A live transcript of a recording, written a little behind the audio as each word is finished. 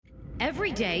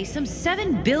Every day, some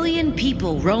 7 billion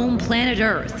people roam planet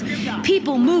Earth.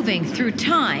 People moving through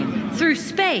time, through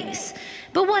space.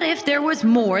 But what if there was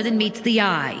more than meets the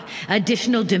eye?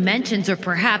 Additional dimensions or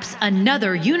perhaps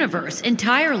another universe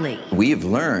entirely? We've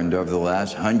learned over the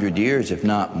last 100 years, if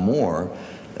not more,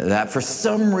 that for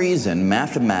some reason,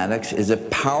 mathematics is a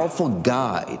powerful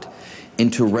guide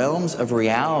into realms of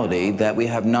reality that we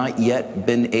have not yet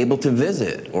been able to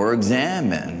visit or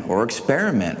examine or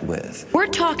experiment with. We're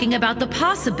talking about the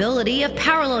possibility of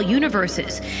parallel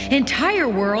universes, entire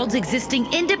worlds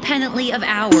existing independently of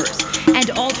ours, and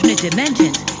alternate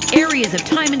dimensions, areas of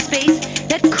time and space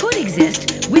that could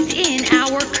exist within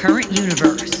our current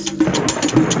universe.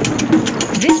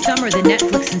 This summer, the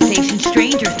Netflix sensation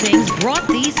Stranger Things brought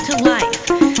these to life.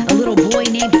 A little boy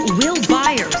named Will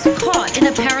Byers caught in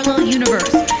a parallel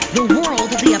universe, the world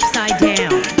of the Upside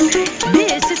Down.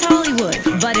 This is Hollywood,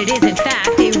 but it is in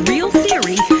fact a real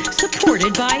theory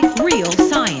supported by real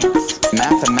science.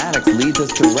 Mathematics leads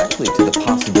us directly to the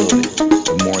possibility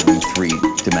of more than 3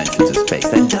 dimensions of space.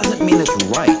 That doesn't mean it's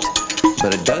right,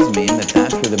 but it does mean that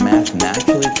that's where the math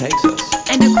naturally takes us.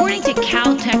 And according to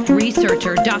Caltech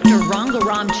researcher Dr.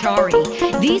 Rangaram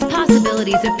Chari, these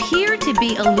possibilities appear to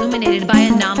be illuminated by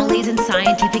anomalies in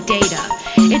scientific data.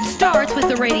 It starts with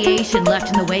the radiation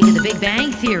left in the wake of the Big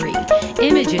Bang Theory,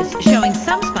 images showing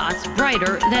some spots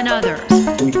brighter than others.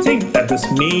 We think that this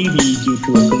may be due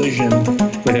to a collision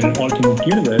with an alternate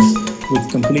universe with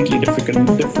completely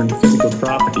different physical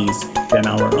properties than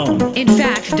our own. In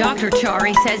fact, Dr.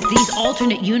 Chari says these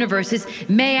alternate universes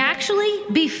may actually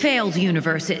be failed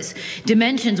universes,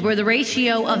 dimensions where the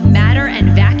ratio of matter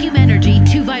and vacuum energy,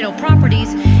 2 vital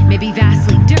properties, may be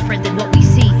vastly different than what we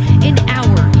see in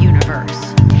our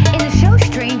universe. In the show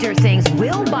Stranger Things,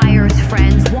 Will Byers'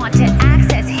 friends want to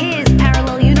access his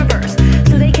parallel universe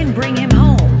so they can bring him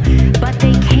home, but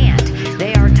they can't.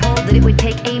 They are told that it would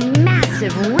take a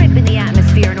massive rip in the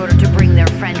atmosphere in order to bring their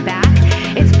friend back.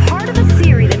 It's part of a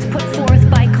theory that's put forth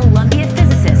by Columbia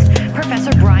physicist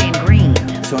Professor Brian Greene.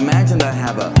 So imagine that I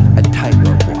have a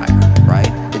tightrope wire,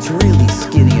 right? It's really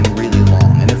skinny and really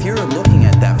long. And if you're looking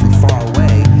at that from far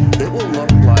away, it will look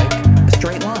like a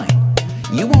straight line.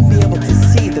 You won't be able to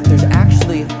see that there's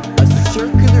actually a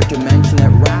circular dimension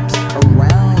that wraps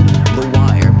around the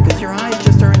wire because your eyes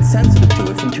just are insensitive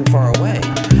to it from too far away.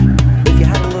 If you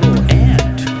had a little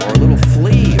ant or a little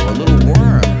flea or a little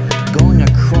worm going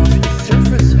across the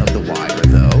surface of the wire,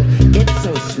 though, it's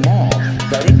so small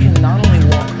that it can not only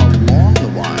walk along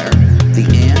the wire, the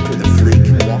ant or the flea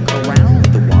can walk around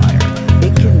the wire.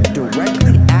 It can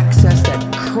directly access that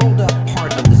curled up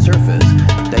part of the surface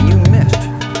that you missed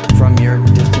from your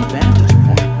distant vantage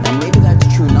point. Now maybe that's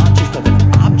true not just of an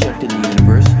object in the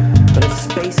universe, but of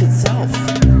space itself,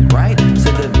 right?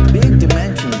 So the big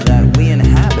dimensions that we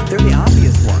inhabit, they're the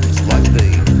obvious ones, like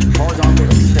the horizontal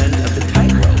extent of the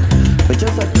tightrope. But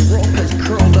just like the rope has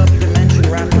curled up dimension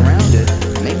wrapped around it,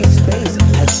 maybe space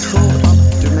has curled up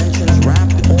dimensions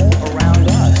wrapped all around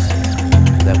us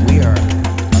that we are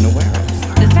unaware of.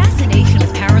 The fascination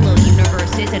with parallel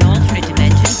universes and alternate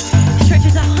dimensions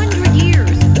stretches 100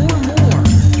 years or more.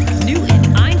 Newton,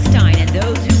 Einstein, and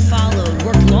those who followed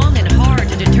worked long and hard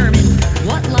to determine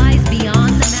what lies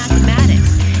beyond the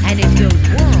mathematics and if those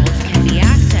worlds can be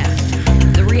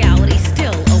accessed. The reality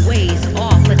still a ways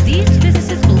off, but these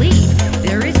physicists believe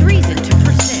there is reason to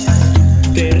persist.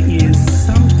 There is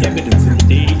some evidence in the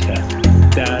data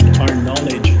that our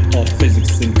knowledge of physics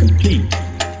is incomplete,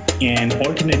 and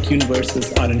alternate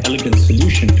universes are an elegant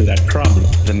solution to that problem.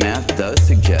 The math does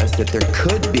suggest that there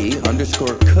could be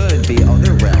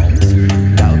other realms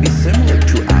that would be similar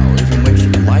to ours in which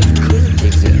life could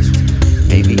exist.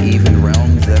 Maybe even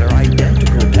realms that are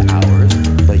identical to ours,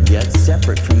 but yet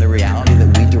separate from the reality